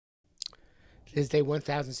This is day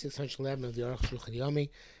 1611 of the Arukh HaShulchan.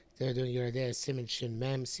 They're doing your day Siman Shin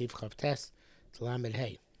Mem Sif Chav Tes Lamed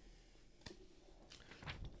Hey.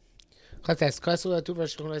 Chav Tes Kasula Tu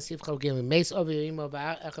Vashulchan Sif Chav Gimel Meis Ovi Imo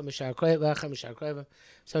Va'acha Mishar Koyev Va'acha Mishar Koyev.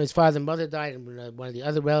 So his father and mother died, and one of the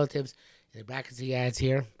other relatives. In the brackets he adds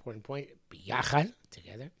here, important point, Biyachad,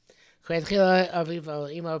 together. First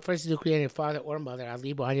you do create a father or mother.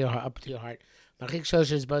 Alibo on your heart, up to your heart. Machik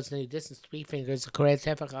Shosha is both in distance 3 fingers. Correct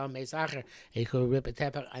tefach al meis acher, and you could rip a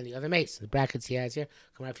tefach on the other mace. The brackets he has here.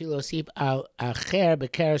 Kamafilo sip al acher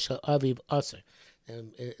beker shel aviv aser.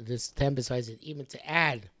 This emphasizes it even to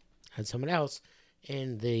add on someone else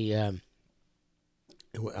in the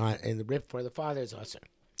rip for the father is aser.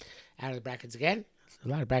 Out of the brackets again. A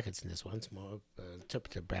lot of brackets in this one. It's more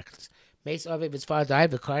interpretive brackets. Mace Aviv, his father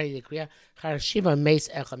died. Vikari, the Kriya. Shiva Mace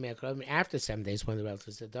Echam. After 7 days, one of the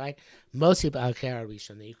relatives that died. Mosib Al Kara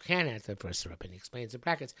Rishon. You can add the first rip, and he explains the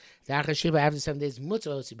brackets. The Shiva, after 7 days,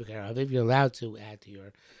 Mutzah Osib Kara Aviv. You're allowed to add to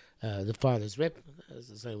your the father's rip,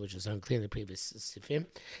 which is unclear in the previous sifim.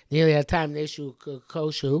 Nearly at time, the issue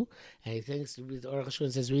koshu, and he thinks the Arukh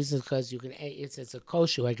HaShulchan says reasons because you can. It's a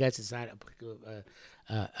koshu. I guess it's not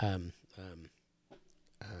an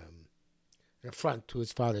affront to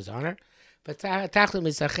his father's honor. But tachlim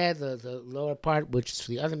misached, the lower part, which is for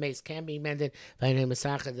the other mace, can be mended.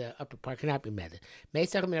 The upper part cannot be mended.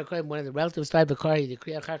 Mace one of the relatives died. Vikari, the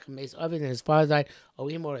kriya chacham mace ovid, and his father died.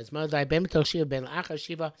 Oim, or his mother died. Ben mitoch shiva ben achar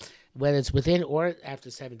shiva, whether it's within or after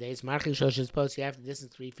 7 days. Marchik shosh is supposed to have the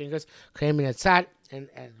distance 3 fingers. Krem in atzat and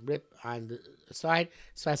rip on the side.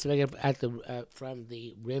 At the from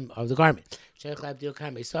the rim of the garment. Sheikh Abdul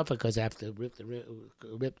Kame Sofa, because after rip the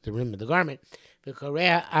rim of the garment. The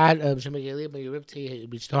Korea ad you rip till you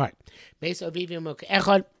reach the heart. If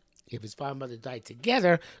his father and mother died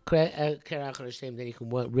together, then you can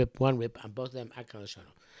rip one rip on both of them.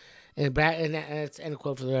 And that's end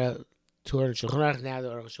quote for the Torah and Shulchan Aruch. Now the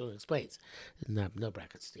Arukh HaShulchan explains. No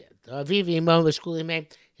brackets yet.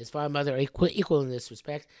 His father and mother are equal in this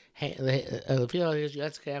respect. Therefore,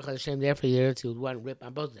 he would one rip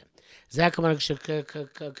on both of them.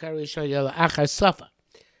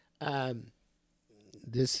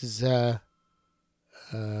 This is I'm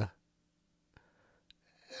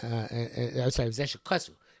sorry, Zesha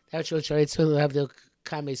Kasu. That should show it to have the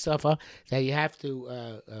Kame Sofa that you have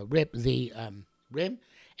to rip the rim.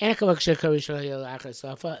 And it's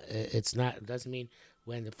not. It doesn't mean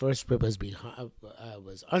when the first rip was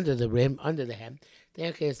was under the rim, under the hem.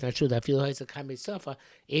 Then it's not true. That feel like the Kame Sofa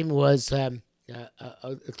even was through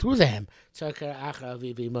the hem. So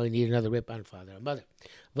you need another rip on father and mother.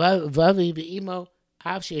 By father and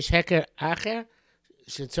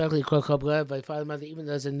mother, even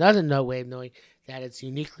there's another way of knowing that it's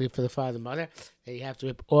uniquely for the father and mother, that you have to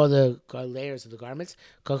rip all the layers of the garments.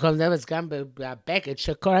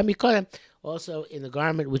 Also in the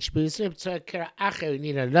garment which be ripped, you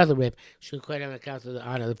need another rip. On account of the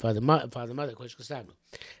honor of the father and mother.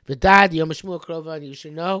 The dad, Yom Shmuel Krova, you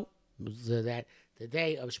should know that the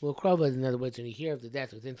day of Shmuel Krova, in other words, when you hear of the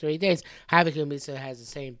death within 30 days, Havik Mitzvah has the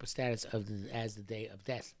same status as the day of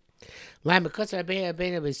death.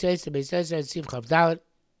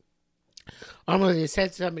 Normally,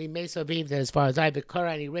 said somebody Mesa Aviv that his father died,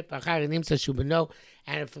 and he ripped Achar and Nimsa Shubano,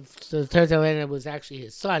 and if the third Elena was actually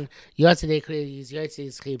his son, Yotzei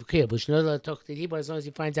Chiv, which no took the Dibur, as long as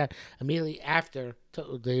he finds out immediately after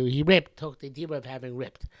he ripped, took the Dibur of having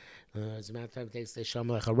ripped. As a matter of time, it takes the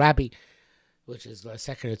Shamalach a Rabbi, which is a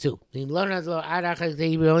second or two. They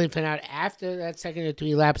only found out after that second or two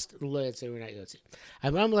elapsed. So we're not Yotzi.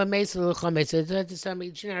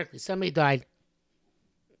 Somebody died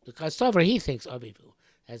because Sover he thinks Avivu.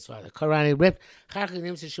 That's why the Korani ripped.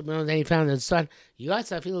 Then he found his son.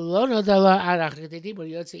 Yotza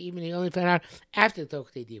even he only found out after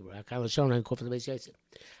Tokte Dibur. Akalashona and Kofa the Beis Yosef.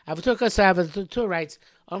 The two writes.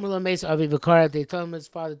 They told him his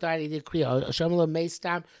father died. He did kriya. Shamala Meis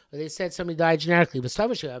Tam, or they said somebody died generically. But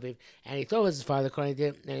Aviv, and he thought it was his father. According to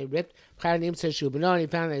him, and he ripped. And he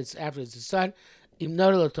found that it's after it's his son. If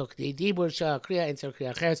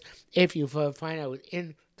you find out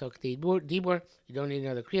within Dibur, you don't need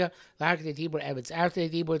another kriya. If it's after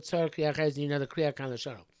the Dibur, you need another kriya.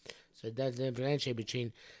 So it doesn't differentiate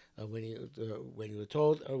between when you were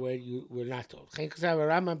told or when you were not told.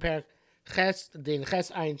 Ches din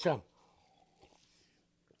ches ein sham.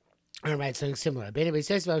 All right, something similar. Benny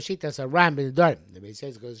says about shitas a ran bin the Benny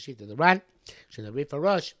says goes shita the ran. Should the rifa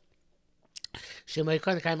rosh. Shemay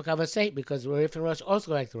kon kaim kavasei because rifa rosh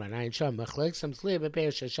also like the ran ein sham. Machlek some clear beper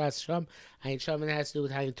shashas sham ein sham, and it has to do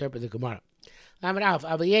with how you interpret the Gemara. Lamed Alf,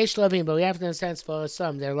 but we have to understand for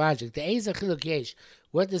some their logic. The Eza Chiluk Yesh,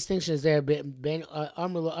 What distinction is there between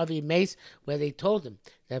Amrul Avi Mace, where they told him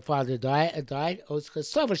that father died, or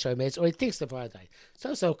Mace, or he thinks the father died?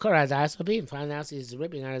 So Karadas Avi, and found out he's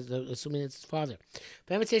ripping on it, assuming it's his father.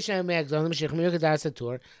 If he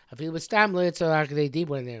was Stam Loyat deep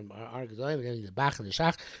when they're Argolim, the Bach and the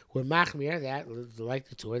Shach were Machmir, that like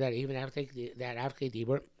the tour, that even after that after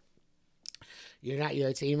Dibur, you're not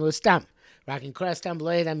Yotze, even with Stam. Rocking Kara Stam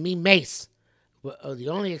Loyat and me Mace. Well, the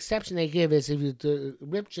only exception they give is if you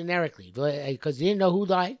rip generically, because you didn't know who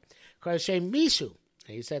died. Mishu.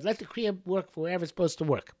 He said, let the Kriya work for wherever it's supposed to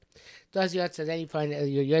work. Does Yotze, then you find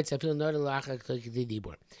your Yotze, feel no lacha the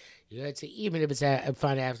Dibur. Yotze, even if it's a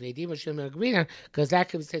fun after the Dibur, shouldn't agree, because that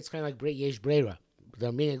could say it's kind of like Yesh Breira. The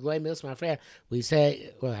meaning Gloy Mills Mafreya, we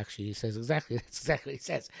say, well, actually, he says exactly, that's exactly what he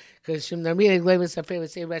says. Because the meaning Gloy Mills Mafreya would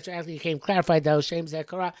say, retroactively, he came clarified that Hashem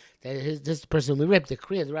Zekara, that this person we ripped, the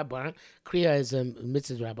Kriya, the Rabbanan. Kriya is a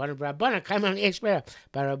mitzvah Rabbanan. Rabbanan, come on, Yesh Breira.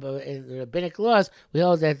 But in rabbinic laws, we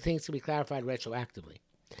hold that things can be clarified retroactively.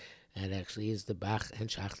 And actually, is the Bach and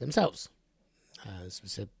Shach themselves.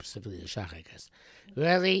 Specifically the Shach, I guess.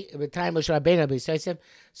 Really, the time of Rabbeinu B'Yisayim.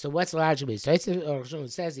 So what's the logic of B'Yisayim? Or Shulchan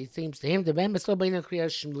says, he seems to him, the Ben B'Slo B'Yina Kriya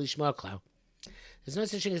Lishma Klau. There's no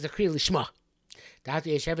such thing as a Kriya Lishma. The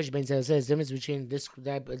Atu Yeshevish Ben says the difference between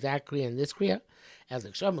that Kriya and this Kriya. As the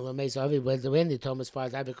Shom Lameis Avi, when they told his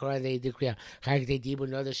father, they did Kriya. Chayik they Dibur,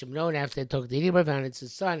 know the Shemnon, after they took the Dibur, found it's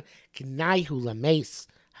his son, Knaihu Lameis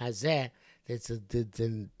Hazeh. It's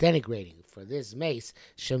denigrating for this mace.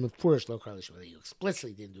 Shem Furish Lo Karlish, whether you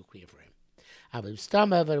explicitly didn't do Kriya for him. But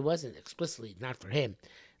it wasn't explicitly not for him.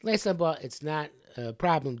 It's not a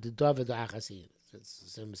problem to David Achasi.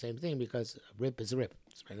 It's the same thing because a rip is a rip.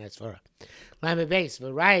 It's very nice for her. Lama base.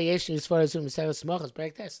 V'raya yeshni as far as whom seven smachas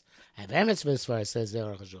break this. I have emes as far as says the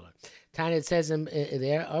Arukh HaShulchan. Tanya it says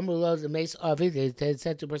there. Amrulo the mace of it. They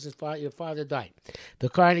said to a person's father, your father died. The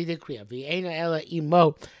Karni did Kriya. V'ena ela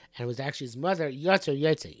imo, and it was actually his mother.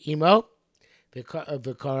 Yotze imo.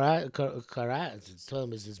 Kara told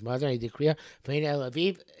him it's his mother. And he did Kriya. V'ena ela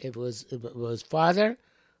aviv. If it was father,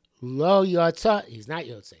 lo yotza. He's not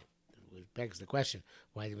Yotze. Begs the question,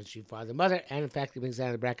 why didn't she father mother? And in fact, he brings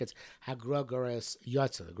down the brackets, Hagra Goras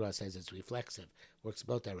Yotza. The Gra says it's reflexive, works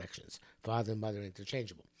both directions. Father and mother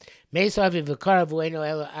interchangeable. And they told him his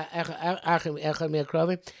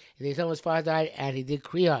father died, and he did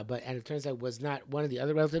Kriya, and it turns out it was not one of the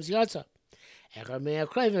other relatives, Yotza. It's one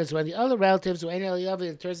of the other relatives,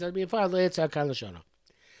 it turns out to be a father, Yotza Kalashona.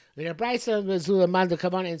 When a brisa was man the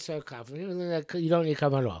kavan and so you don't need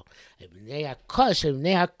kavan at all. They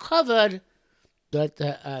are covered. That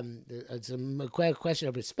it's a question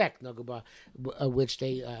of respect, which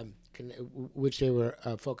they were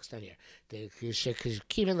focused on here. They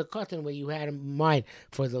keep in the cotton where you had in mind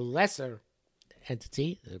for the lesser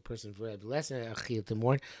entity, the person for the lesser chiyuv to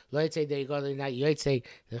mourn. Let's say they go, they're not yotze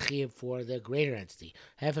the chiyuv for the greater entity.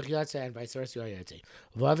 Hefech yotze and vice versa. Yotze.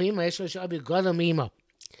 Vavim esho be godam imo.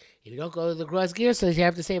 If you don't go to the Gros Girsa, you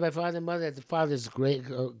have to say by father and mother that the father is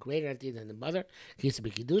greater entity than the mother. It used to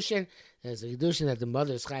be Kiddushin. There's a Kiddushin that the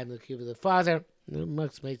mother is chayv in the kiyuv of the father. It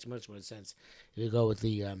makes much more sense if you go with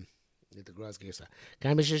the Gros Girsa.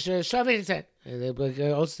 Shavit said, and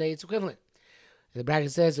they also say it's equivalent. And the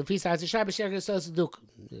bracket says, if he starts to Shabbat, Sher Girsa is Duk.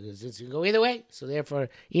 You can go either way, so therefore,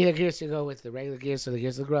 either Girsa you go with the regular Girsa or the Girsa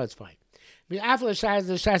of the Gros, it's fine. After the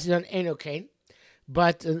Shas, you don't ain't okay.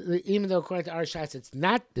 But even though according to our Shas it's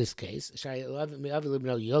not this case, because the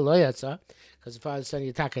father son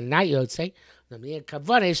Yitaka not Yotze, but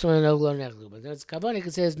there's Kavana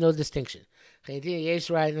can say there's no distinction. In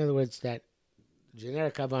other words, that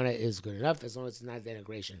generic Kavana is good enough as long as it's not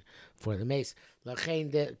denigration for the mace.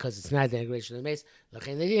 Because it's not denigration of the mace.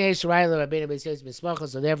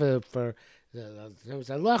 So therefore, for the terms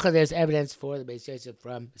of halacha, there's evidence for the Beis Yosef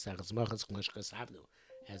from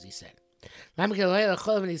as he said. It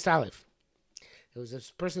was a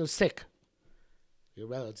person who was sick. Your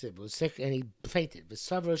relative was sick and he fainted. They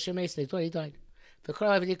thought he died.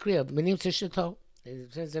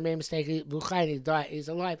 Since they made a mistake, he died. He's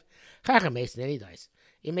alive. Then he dies.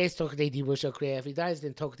 If he dies,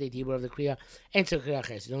 then talk the dibur of the kriya. Enter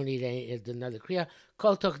kriya. You don't need another kriya.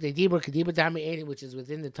 Call talk the dibur kedibur dami, which is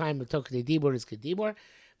within the time of talk the dibur is kedibur.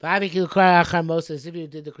 If you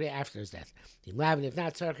did the kriya after his death. If not, you need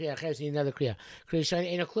another kriya. Kriya shani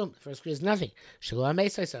ain't a klum. The first kriya is nothing. Shalom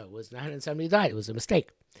Meisai was not and somebody died. It was a mistake.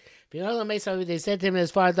 They said to him his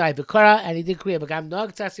father died. And he did kriya.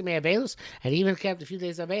 And he even kept a few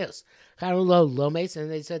days of Avelus. And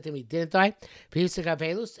they said to him he didn't die. And he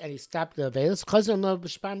stopped the Avelus.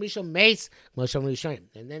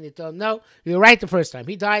 And then they told him, no, you were right the first time.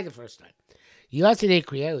 He died the first time. Yotze de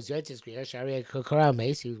Kriya was Yotze's Kriya. Shari Kara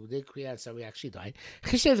Mace. He did Kriya and somebody actually died.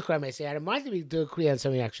 Chishev the Kara Mace. He had a mind to do Kriya and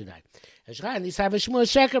somebody actually died. And these have a Shmuel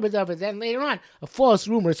Sheker B'David. Then later on, a false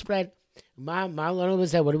rumor spread. Ma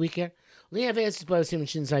was that. What do we care? In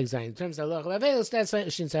terms of law of Avelis, that's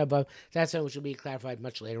Shinsai above. That's something which will be clarified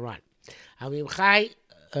much later on. But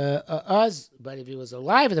if he was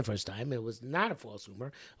alive the first time, it was not a false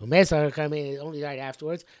rumor. It only died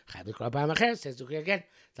afterwards. Says to again.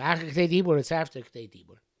 It's after Ktei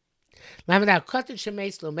Dibur.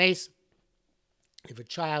 If a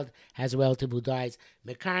child has a relative who dies,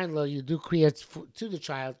 Mekaran lo, you do create to the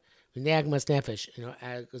child, nefesh,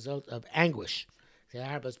 as a result of anguish. The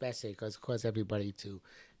Arab's best because it caused everybody to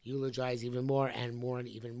eulogize even more and mourn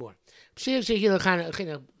even more. It's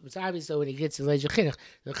obvious though when he gets to Leisure Chinuch,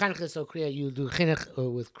 the Chinuch is so kriya, you do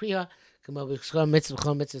Chinuch with kriya, come over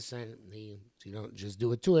mitzvah, and you don't just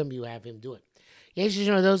do it to him, you have him do it.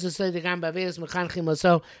 Those who say the Gam Bavelus Mechanchim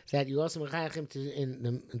also that you also Mechanchim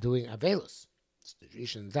in doing Avelus. It's the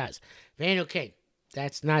Rishon does. Okay,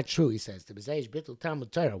 that's not true, he says. The Bezeish Bittul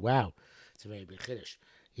Talmud Torah. Wow, it's a very big Chiddush.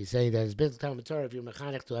 He's saying that it's Bittul Talmud Torah if you're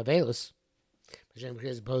Mechanech to Avelus,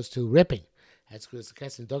 as opposed to ripping. That's because the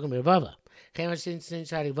Kessin Dogam Rivava. I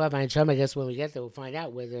guess when we get there, we'll find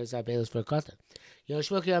out whether there's Avelus for a Katan.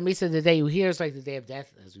 Shmuel Misa, the day you hear is like the day of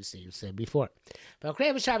death, as we said before. But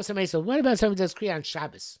so what about somebody does Kriya on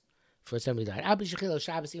Shabbos? For somebody died.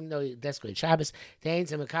 Shabbos, even though he desecrated Shabbos,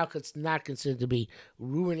 it's not considered to be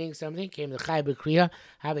ruining something. Came the Chai B'Kriya,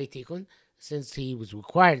 Habe Tikun, since he was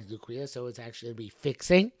required to do Kriya, so it's actually to be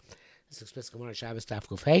fixing. This express Gemara Shabbos Taf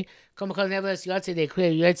Kuf Hey. Nevertheless, Yotze de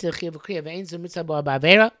Kriya, Yotze Chiv Kriya, Ve'en Zim Mitzvah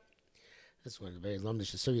Ba'avera. That's one of the very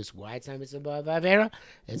lumdish serious why it's not Mitzvah Ba'avera.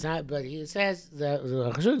 It's not, but he says the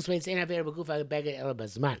Arukh HaShulchan explains Ein Avera B'Gufa Beged Ela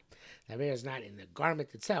Bazman. The Avera is not in the garment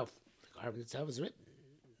itself. The garment itself is written.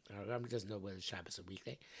 Our garment doesn't know whether it's Shabbos or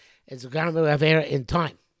weekday. It's a garment of Avera in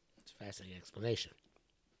time. It's a fascinating explanation.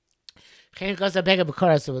 So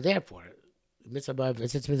therefore, Mitzvah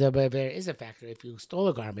Ba'avera is a factor. If you stole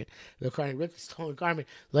a garment, the current ripped the stolen garment,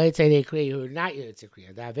 let's say they create you are not Yotze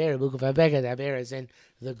Kriya. The Avera, Bukuf Abega, the Avera is in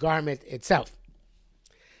the garment itself.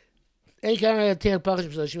 Don't do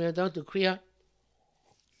Kriya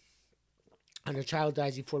and the child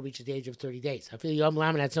dies before it reaches the age of 30 days. I feel Yom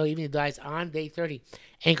Laman, that's no, even if he dies on day 30.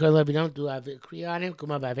 Anchor Love, we don't do Kriya on him,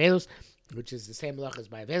 Kuma Ba'avelus, which is the same luck as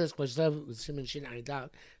Ba'avelus, which Simon Shin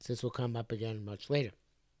Anidal, since will come up again much later.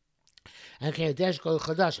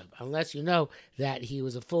 Unless you know that he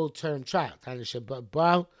was a full-term child. You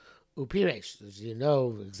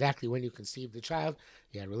know exactly when you conceived the child,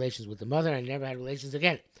 you had relations with the mother and never had relations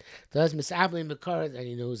again. Thus, and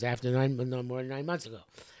he knows after no more than 9 months ago.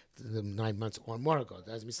 9 months or more ago.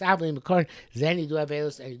 Does then you do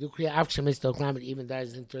Avelus and you do Kriya after Shemitz Toklam, even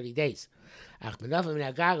dies in 30 days. If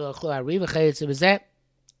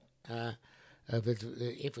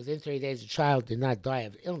within 30 days the child did not die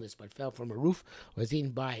of illness but fell from a roof or was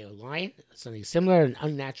eaten by a lion, something similar, an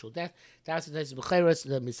unnatural death, that's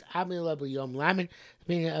the Yom Laman.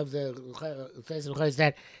 The meaning of the is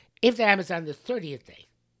that if that happens on the 30th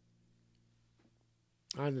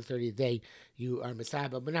day, you are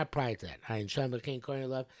Masaba, but not prior to that. I Shama King Kohen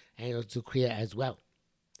Love and you'll do Kriya as well.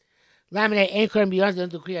 Laminate ain't Kohen beyond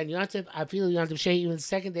the Kriya and Yontif. I feel Yontif Shay even the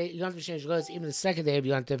second day, Yontif Shay goes even the second day of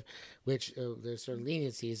Yontif, which there's certain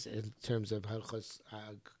leniencies in terms of Halchos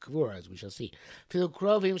Kavura, as we shall see. Feel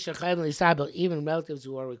Krovim Shachayim Lisabel, even relatives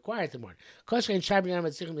who are required to mourn. Koshka and Shabinam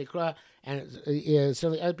at Sichim Likra, and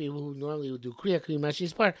certainly other people who normally would do Kriya, Kriya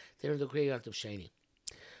Mashi's part, they don't do Kriya Yontif Shayni.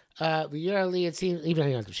 Yearly, it seems even on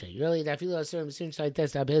Yontif Sheni. Yearly, that feel a certain side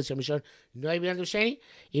test. Abelis Yomishon. No, Yontif Sheni.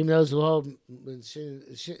 Even those who hold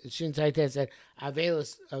Shin side test that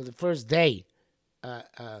Abelis of the first day,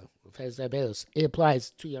 Abelis, it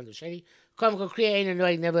applies to Yontif Sheni. Comical Kriya ain't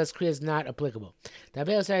annoying. Nevertheless, Kriya is not applicable. The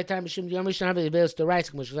Abelis at time Mishum Yomishon have the Abelis the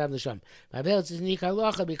Raisa, which was having the Sham. Abelis is Nika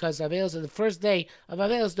Locha because Abelis is the first day of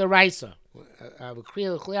Abelis the Raisa.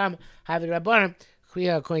 Kriya L'Chliam have it Rabbanim.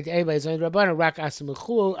 Kriya, according to everybody, is only Rabbanan, Rak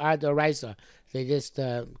Asimuchu ad Raisa. They just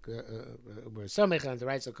were Somech on the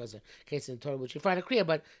Raisa because of case in Torah, which you find a Kriya,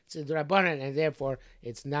 but it's the Rabbanan, and therefore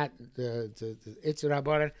it's not it's the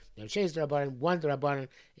Rabbanan. Now, change the Rabbanan. One, the Rabbanan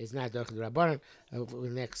is not the Rabbanan. The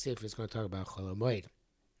next Sif is going to talk about Chol HaMoed.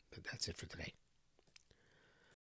 But that's it for today.